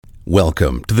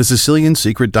Welcome to the Sicilian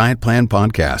Secret Diet Plan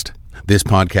podcast. This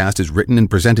podcast is written and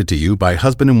presented to you by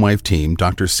husband and wife team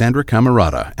Dr. Sandra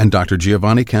Camarata and Dr.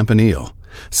 Giovanni Campanile.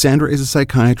 Sandra is a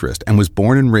psychiatrist and was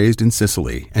born and raised in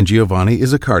Sicily, and Giovanni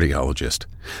is a cardiologist.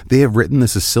 They have written the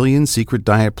Sicilian Secret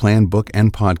Diet Plan book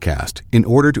and podcast in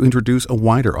order to introduce a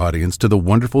wider audience to the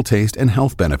wonderful taste and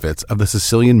health benefits of the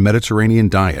Sicilian Mediterranean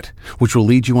diet, which will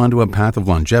lead you onto a path of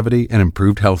longevity and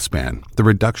improved health span, the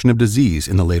reduction of disease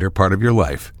in the later part of your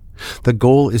life. The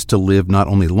goal is to live not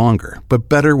only longer, but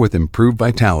better with improved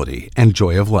vitality and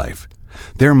joy of life.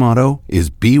 Their motto is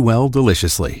Be Well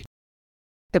Deliciously.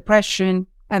 Depression,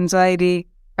 anxiety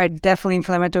are definitely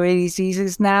inflammatory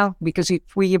diseases now, because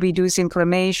if we reduce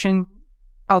inflammation,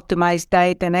 optimize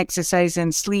diet and exercise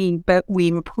and sleep, but we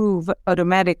improve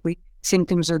automatically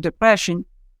symptoms of depression,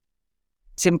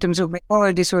 symptoms of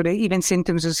bipolar disorder, even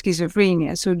symptoms of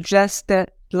schizophrenia. So just the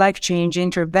life change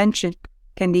intervention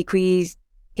can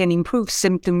improve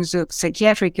symptoms of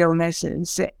psychiatric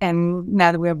illnesses. And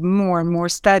now that we have more and more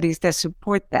studies that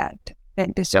support that.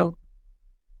 And so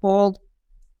all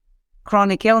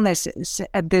chronic illnesses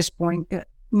at this point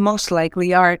most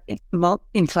likely are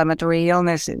inflammatory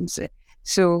illnesses.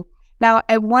 So now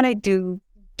I wanted to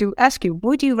ask you,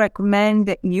 would you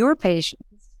recommend your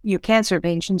patients, your cancer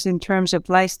patients, in terms of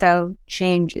lifestyle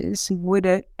changes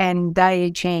and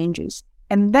diet changes?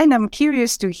 And then I'm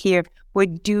curious to hear,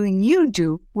 what do you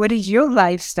do? What is your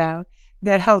lifestyle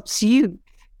that helps you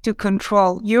to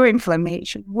control your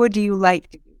inflammation? What do you like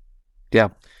to do? Yeah.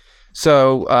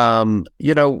 So,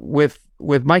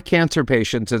 with my cancer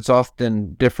patients, it's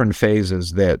often different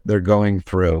phases that they're going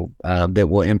through that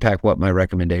will impact what my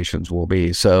recommendations will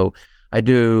be. So I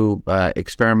do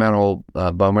experimental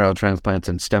bone marrow transplants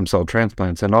and stem cell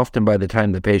transplants. And often by the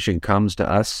time the patient comes to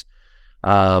us,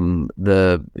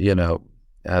 the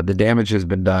damage has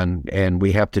been done, and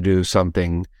we have to do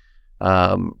something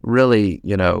really,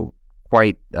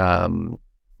 quite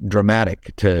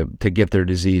dramatic to get their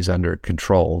disease under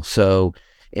control. So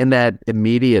in that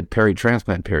immediate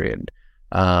peri-transplant period,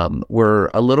 we're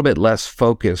a little bit less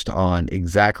focused on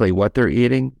exactly what they're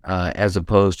eating, as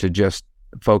opposed to just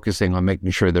focusing on making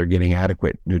sure they're getting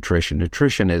adequate nutrition.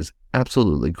 Nutrition is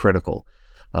absolutely critical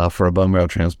for a bone marrow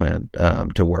transplant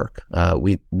to work.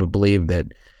 We believe that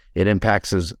it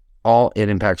impacts all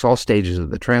stages of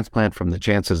the transplant, from the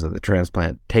chances of the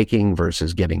transplant taking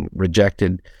versus getting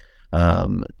rejected,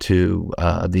 to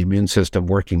the immune system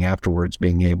working afterwards,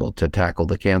 being able to tackle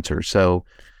the cancer. So,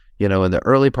 in the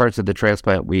early parts of the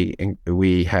transplant, we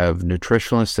have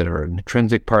nutritionalists that are an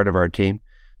intrinsic part of our team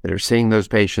that are seeing those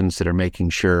patients, that are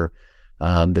making sure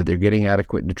that they're getting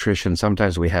adequate nutrition.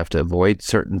 Sometimes we have to avoid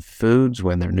certain foods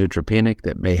when they're neutropenic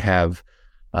that may have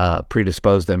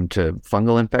predispose them to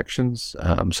fungal infections.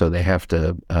 So they have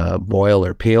to boil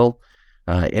or peel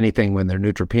anything when they're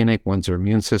neutropenic. Once their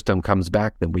immune system comes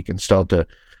back, then we can start to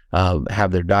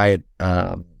have their diet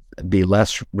be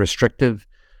less restrictive.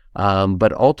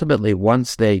 But ultimately,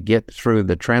 once they get through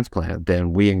the transplant,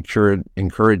 then we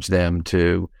encourage them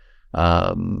to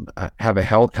have a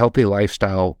healthy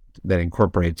lifestyle that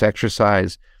incorporates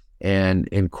exercise and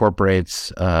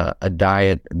incorporates a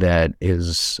diet that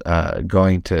is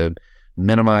going to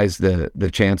minimize the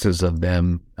chances of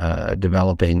them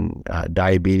developing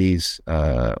diabetes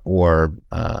or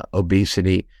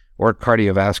obesity or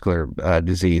cardiovascular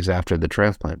disease after the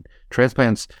transplant.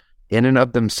 Transplants in and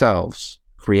of themselves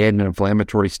create an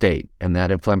inflammatory state, and that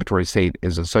inflammatory state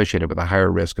is associated with a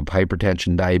higher risk of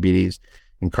hypertension, diabetes,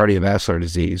 and cardiovascular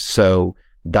disease. So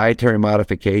dietary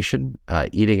modification,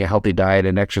 eating a healthy diet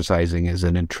and exercising is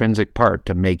an intrinsic part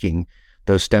to making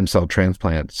those stem cell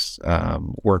transplants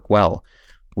work well.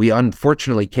 We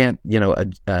unfortunately can't,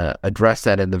 address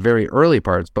that in the very early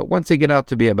parts, but once they get out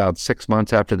to be about 6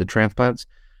 months after the transplant,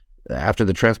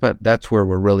 that's where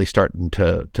we're really starting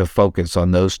to focus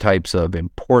on those types of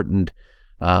important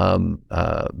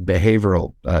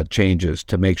behavioral changes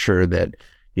to make sure that,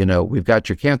 we've got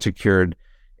your cancer cured.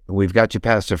 We've got you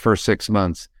past the first 6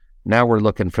 months. Now we're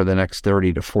looking for the next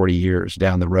 30 to 40 years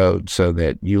down the road so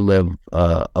that you live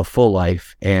a full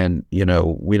life. And,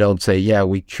 we don't say, yeah,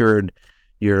 we cured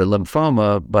your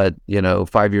lymphoma, but,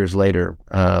 5 years later,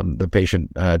 the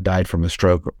patient died from a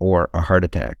stroke or a heart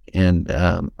attack. And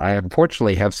I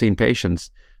unfortunately have seen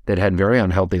patients that had very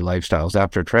unhealthy lifestyles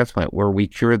after transplant where we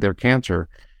cured their cancer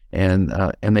and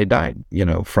they died,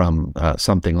 from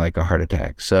something like a heart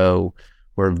attack. So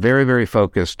we're very, very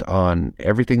focused on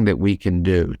everything that we can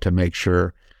do to make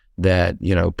sure that,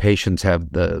 patients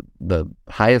have the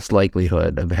highest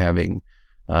likelihood of having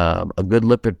a good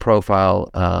lipid profile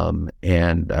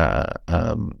and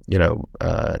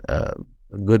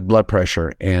good blood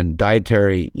pressure, and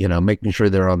dietary, making sure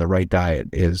they're on the right diet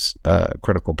is a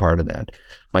critical part of that.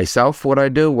 Myself, what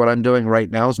I'm doing right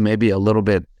now is maybe a little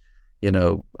bit,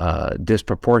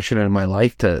 disproportionate in my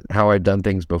life to how I've done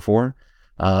things before.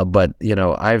 But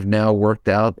I've now worked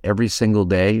out every single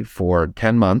day for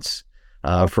 10 months,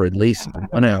 for at least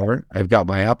 1 hour. I've got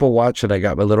my Apple Watch and I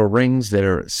got my little rings that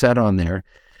are set on there.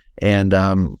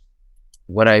 And,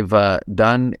 what I've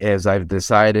done is I've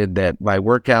decided that my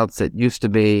workouts that used to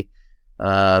be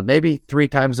maybe 3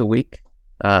 times a week,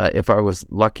 if I was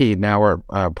lucky, now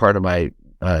are part of my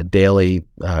daily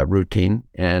routine.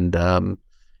 And,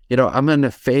 I'm in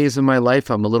a phase in my life.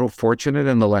 I'm a little fortunate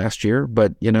in the last year,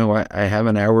 but, I have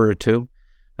an hour or two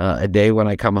a day when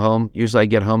I come home. Usually I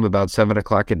get home about 7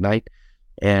 o'clock at night.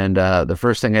 And the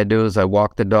first thing I do is I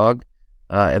walk the dog.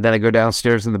 And then I go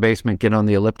downstairs in the basement, get on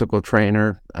the elliptical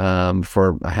trainer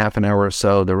for a half an hour or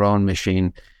so, the rowing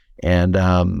machine, and,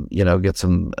 get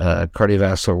some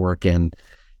cardiovascular work in.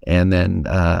 And then,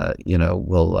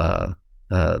 we'll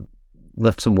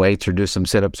lift some weights or do some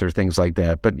sit-ups or things like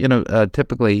that. But,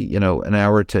 typically, an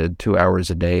hour to 2 hours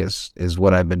a day is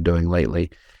what I've been doing lately.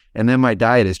 And then my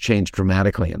diet has changed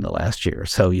dramatically in the last year.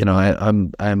 So,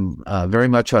 I'm very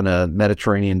much on a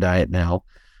Mediterranean diet now.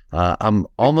 I'm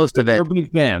almost a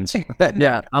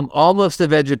yeah, I'm almost a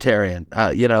vegetarian.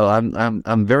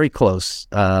 I'm very close.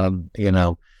 I'm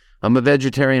a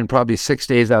vegetarian probably 6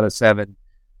 days out of 7.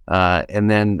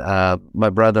 And then my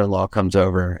brother-in-law comes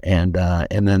over, and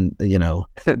then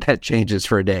that changes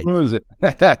for a day. What is it?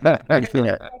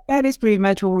 That is pretty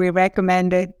much what we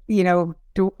recommended, to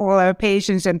all our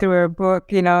patients and through our book,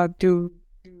 to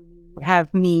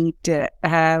have meat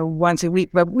once a week.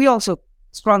 But we also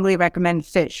strongly recommend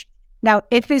fish. Now,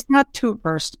 if it's not too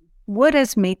personal, what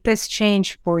has made this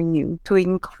change for you to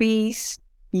increase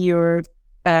your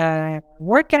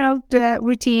workout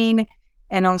routine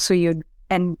and also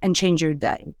and change your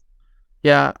diet?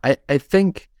 Yeah, I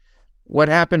think what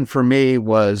happened for me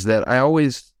was that I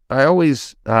always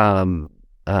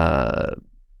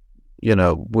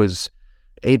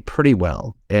ate pretty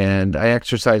well, and I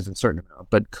exercised a certain amount.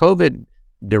 But COVID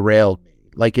derailed me,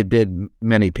 like it did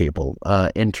many people,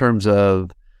 in terms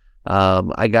of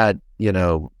I got,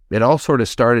 it all sort of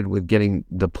started with getting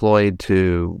deployed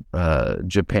to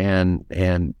Japan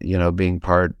and, being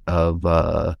part of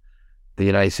the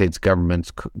United States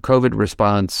government's COVID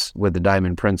response with the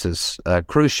Diamond Princess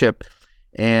cruise ship.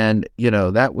 And,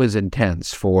 that was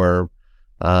intense for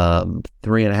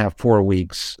 3.5, 4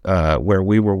 weeks, where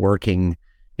we were working,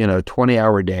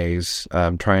 20-hour days,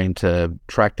 trying to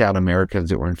track down Americans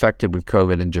that were infected with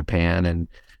COVID in Japan and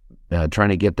trying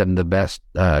to get them the best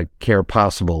care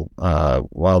possible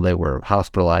while they were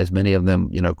hospitalized, many of them,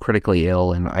 critically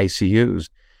ill in ICUs.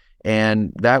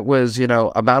 And that was,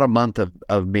 about a month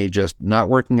of me just not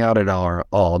working out at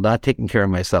all, not taking care of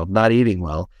myself, not eating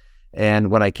well.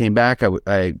 And when I came back,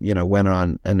 I went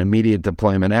on an immediate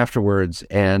deployment afterwards,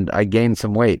 and I gained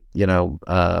some weight,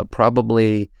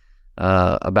 probably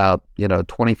about,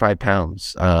 25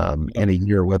 pounds in a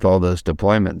year with all those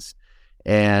deployments.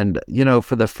 And,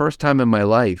 for the first time in my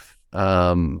life,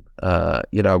 I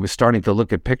was starting to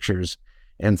look at pictures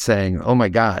and saying, oh my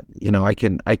God, I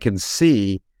can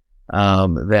see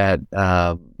that,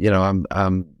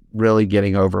 I'm really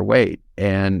getting overweight.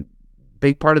 And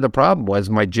big part of the problem was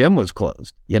my gym was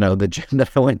closed. The gym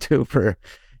that I went to for,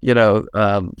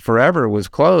 forever was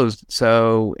closed.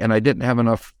 So, and I didn't have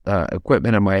enough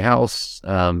equipment in my house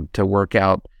to work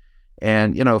out.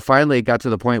 And, finally it got to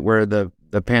the point where the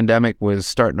pandemic was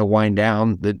starting to wind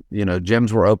down,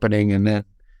 gyms were opening, and then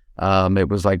it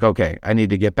was like, okay, I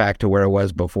need to get back to where I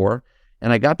was before.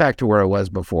 And I got back to where I was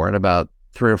before in about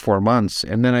 3 or 4 months.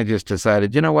 And then I just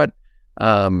decided, you know what?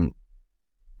 I'm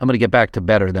going to get back to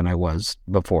better than I was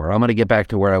before. I'm going to get back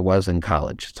to where I was in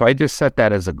college. So I just set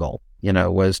that as a goal,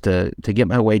 was to get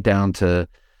my weight down to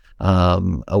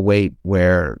a weight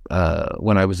where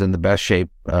when I was in the best shape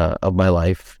of my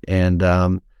life. And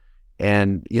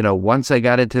once I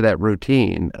got into that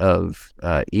routine of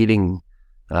eating,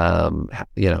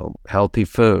 healthy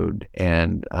food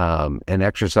and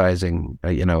exercising,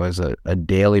 as a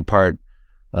daily part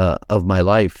of my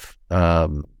life,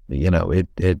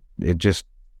 it just,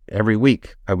 every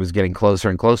week I was getting closer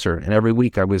and closer, and every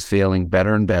week I was feeling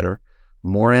better and better,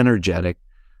 more energetic.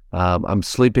 I'm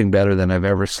sleeping better than I've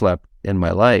ever slept in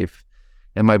my life,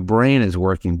 and my brain is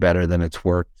working better than it's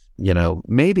worked,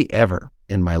 maybe ever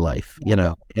in my life,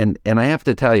 and I have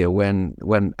to tell you,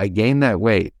 when I gained that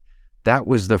weight, that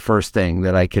was the first thing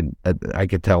that I could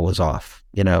tell was off.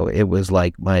 It was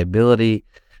like my ability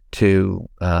to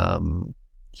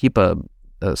keep a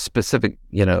specific,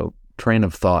 train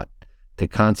of thought, to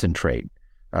concentrate.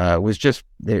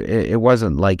 It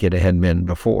wasn't like it had been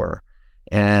before.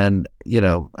 And,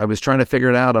 I was trying to figure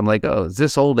it out. I'm like, oh, is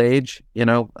this old age? I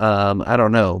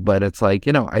don't know. But it's like,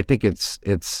 I think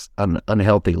it's an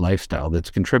unhealthy lifestyle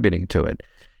that's contributing to it.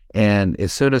 And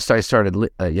as soon as I started,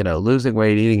 losing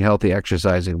weight, eating healthy,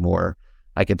 exercising more,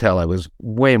 I could tell I was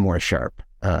way more sharp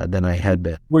than I had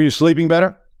been. Were you sleeping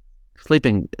better?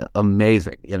 Sleeping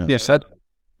amazing, Yes,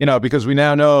 because we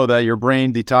now know that your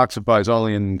brain detoxifies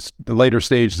only in the later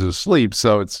stages of sleep.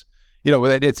 So it's,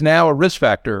 it's now a risk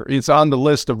factor. It's on the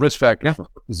list of risk factors for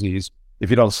heart disease if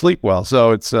you don't sleep well.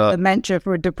 So it's dementia,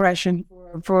 for depression,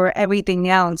 for everything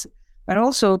else. But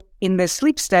also in the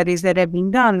sleep studies that have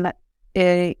been done,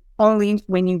 only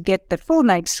when you get the full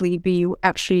night's sleep, you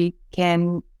actually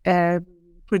can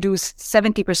produce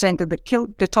 70% of the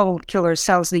total killer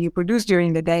cells that you produce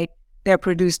during the day. They're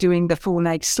produced during the full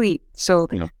night's sleep. So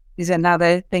is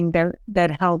another thing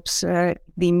that helps the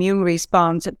immune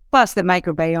response, plus the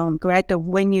microbiome, correct?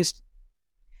 When you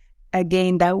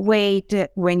gained that weight,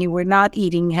 when you were not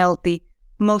eating healthy,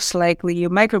 most likely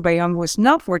your microbiome was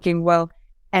not working well,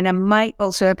 and it might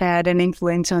also have had an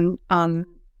influence on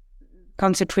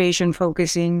concentration,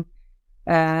 focusing,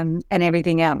 and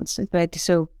everything else. But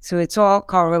so it's all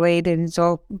correlated, it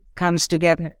all comes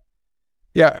together.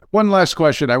 Yeah. One last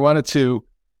question. I wanted to,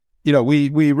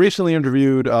 we recently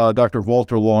interviewed Dr.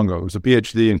 Walter Longo, who's a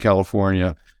PhD in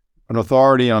California, an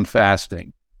authority on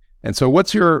fasting. And so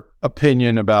what's your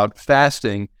opinion about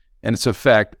fasting and its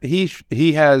effect?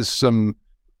 He has some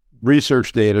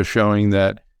research data showing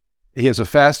that he has a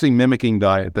fasting mimicking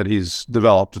diet that he's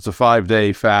developed. It's a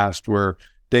 5-day fast where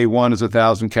day 1 is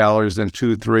 1,000 calories, then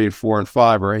 2, 3, 4, and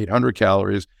 5 are 800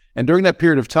 calories. And during that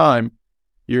period of time,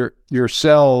 your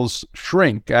cells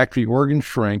shrink, actually organs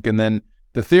shrink, and then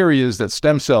the theory is that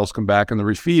stem cells come back and they're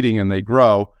refeeding and they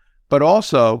grow. But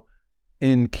also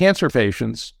in cancer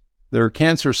patients, their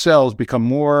cancer cells become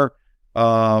more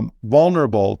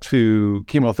vulnerable to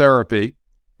chemotherapy,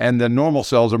 and the normal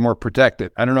cells are more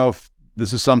protected. I don't know if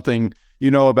this is something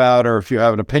you know about or if you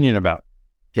have an opinion about.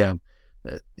 Yeah.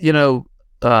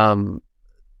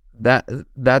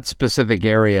 That specific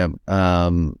area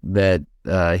that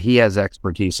he has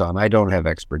expertise on, I don't have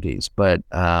expertise, but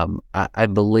I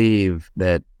believe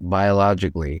that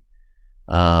biologically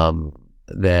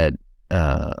that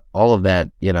all of that,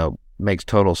 makes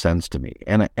total sense to me.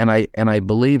 And I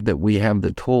believe that we have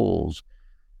the tools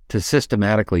to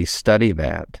systematically study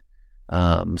that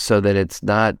so that it's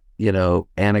not,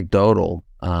 anecdotal,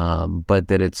 but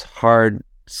that it's hard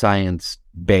science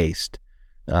based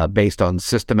on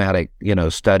systematic,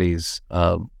 studies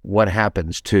of what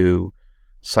happens to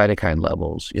cytokine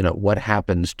levels, what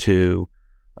happens to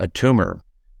a tumor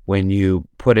when you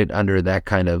put it under that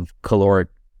kind of caloric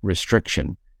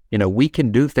restriction. We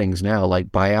can do things now like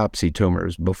biopsy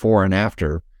tumors before and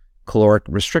after caloric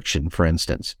restriction, for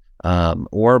instance,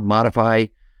 or modify,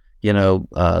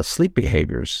 sleep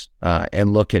behaviors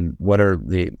and look at what are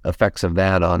the effects of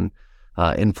that on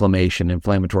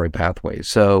inflammatory pathways.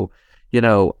 So,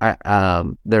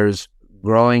 there's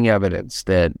growing evidence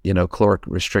that, caloric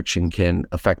restriction can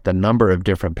affect a number of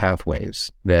different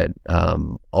pathways that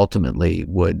ultimately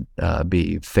would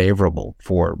be favorable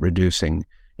for reducing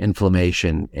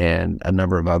inflammation and a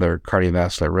number of other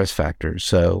cardiovascular risk factors.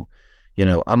 So,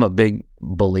 I'm a big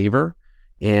believer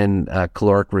in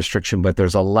caloric restriction, but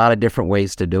there's a lot of different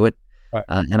ways to do it. Right.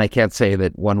 And I can't say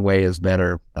that one way is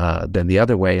better than the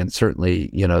other way. And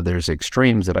certainly, there's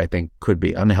extremes that I think could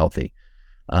be unhealthy.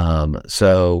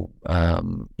 So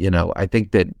I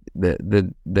think that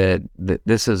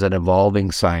this is an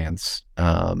evolving science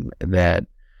that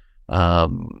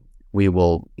we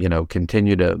will,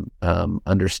 continue to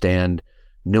understand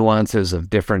nuances of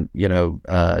different,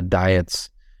 diets.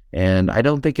 And I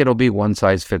don't think it'll be one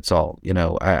size fits all.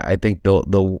 I think there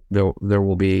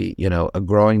will be, a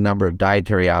growing number of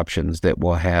dietary options that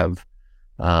will have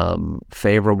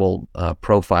favorable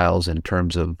profiles in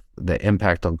terms of the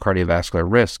impact on cardiovascular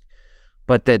risk,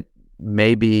 but that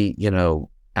may be,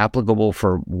 applicable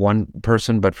for one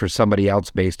person, but for somebody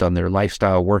else based on their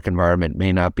lifestyle, work environment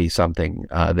may not be something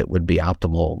that would be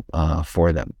optimal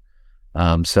for them.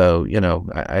 So,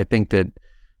 I think that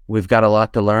we've got a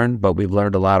lot to learn, but we've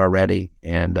learned a lot already.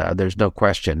 And there's no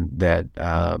question that,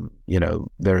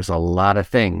 there's a lot of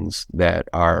things that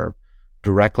are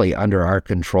directly under our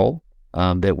control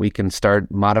that we can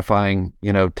start modifying,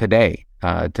 today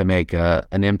to make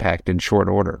an impact in short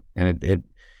order. And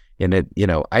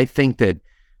I think that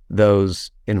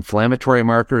those inflammatory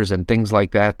markers and things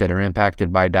like that are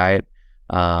impacted by diet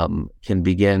can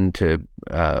begin to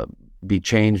be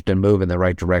changed and move in the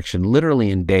right direction,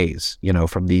 literally in days,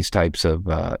 from these types of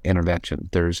intervention.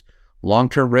 There's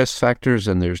long-term risk factors,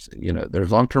 and there's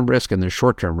long-term risk and there's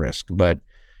short-term risk. But,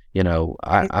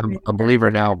 I'm a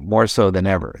believer now more so than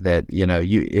ever that,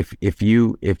 if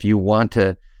you want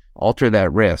to alter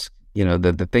that risk,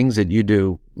 the things that you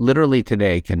do literally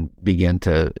today can begin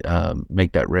to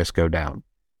make that risk go down.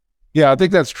 Yeah, I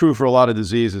think that's true for a lot of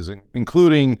diseases,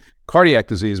 including cardiac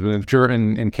disease, but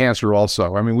in cancer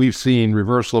also. I mean, we've seen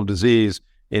reversal of disease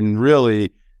in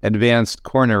really advanced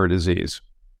coronary disease.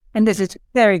 And this is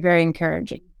very, very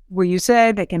encouraging. What you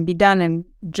said, it can be done in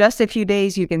just a few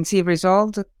days. You can see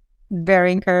results.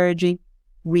 Very encouraging.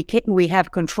 We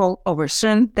have control over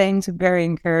certain things. Very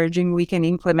encouraging. We can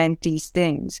implement these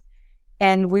things.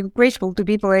 And we're grateful to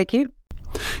people like you.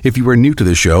 If you are new to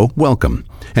the show, welcome.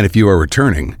 And if you are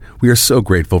returning, we are so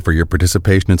grateful for your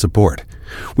participation and support.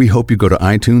 We hope you go to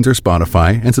iTunes or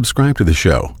Spotify and subscribe to the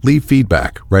show, leave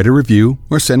feedback, write a review,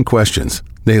 or send questions.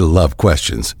 They love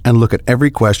questions and look at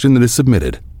every question that is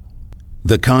submitted.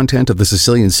 The content of the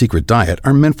Sicilian Secret Diet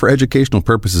are meant for educational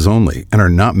purposes only and are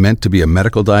not meant to be a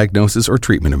medical diagnosis or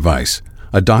treatment advice.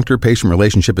 A doctor-patient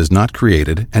relationship is not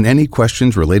created, and any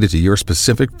questions related to your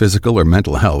specific physical or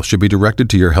mental health should be directed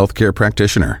to your healthcare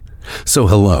practitioner. So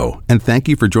hello, and thank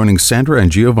you for joining Sandra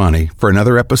and Giovanni for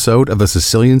another episode of the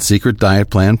Sicilian Secret Diet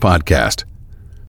Plan podcast.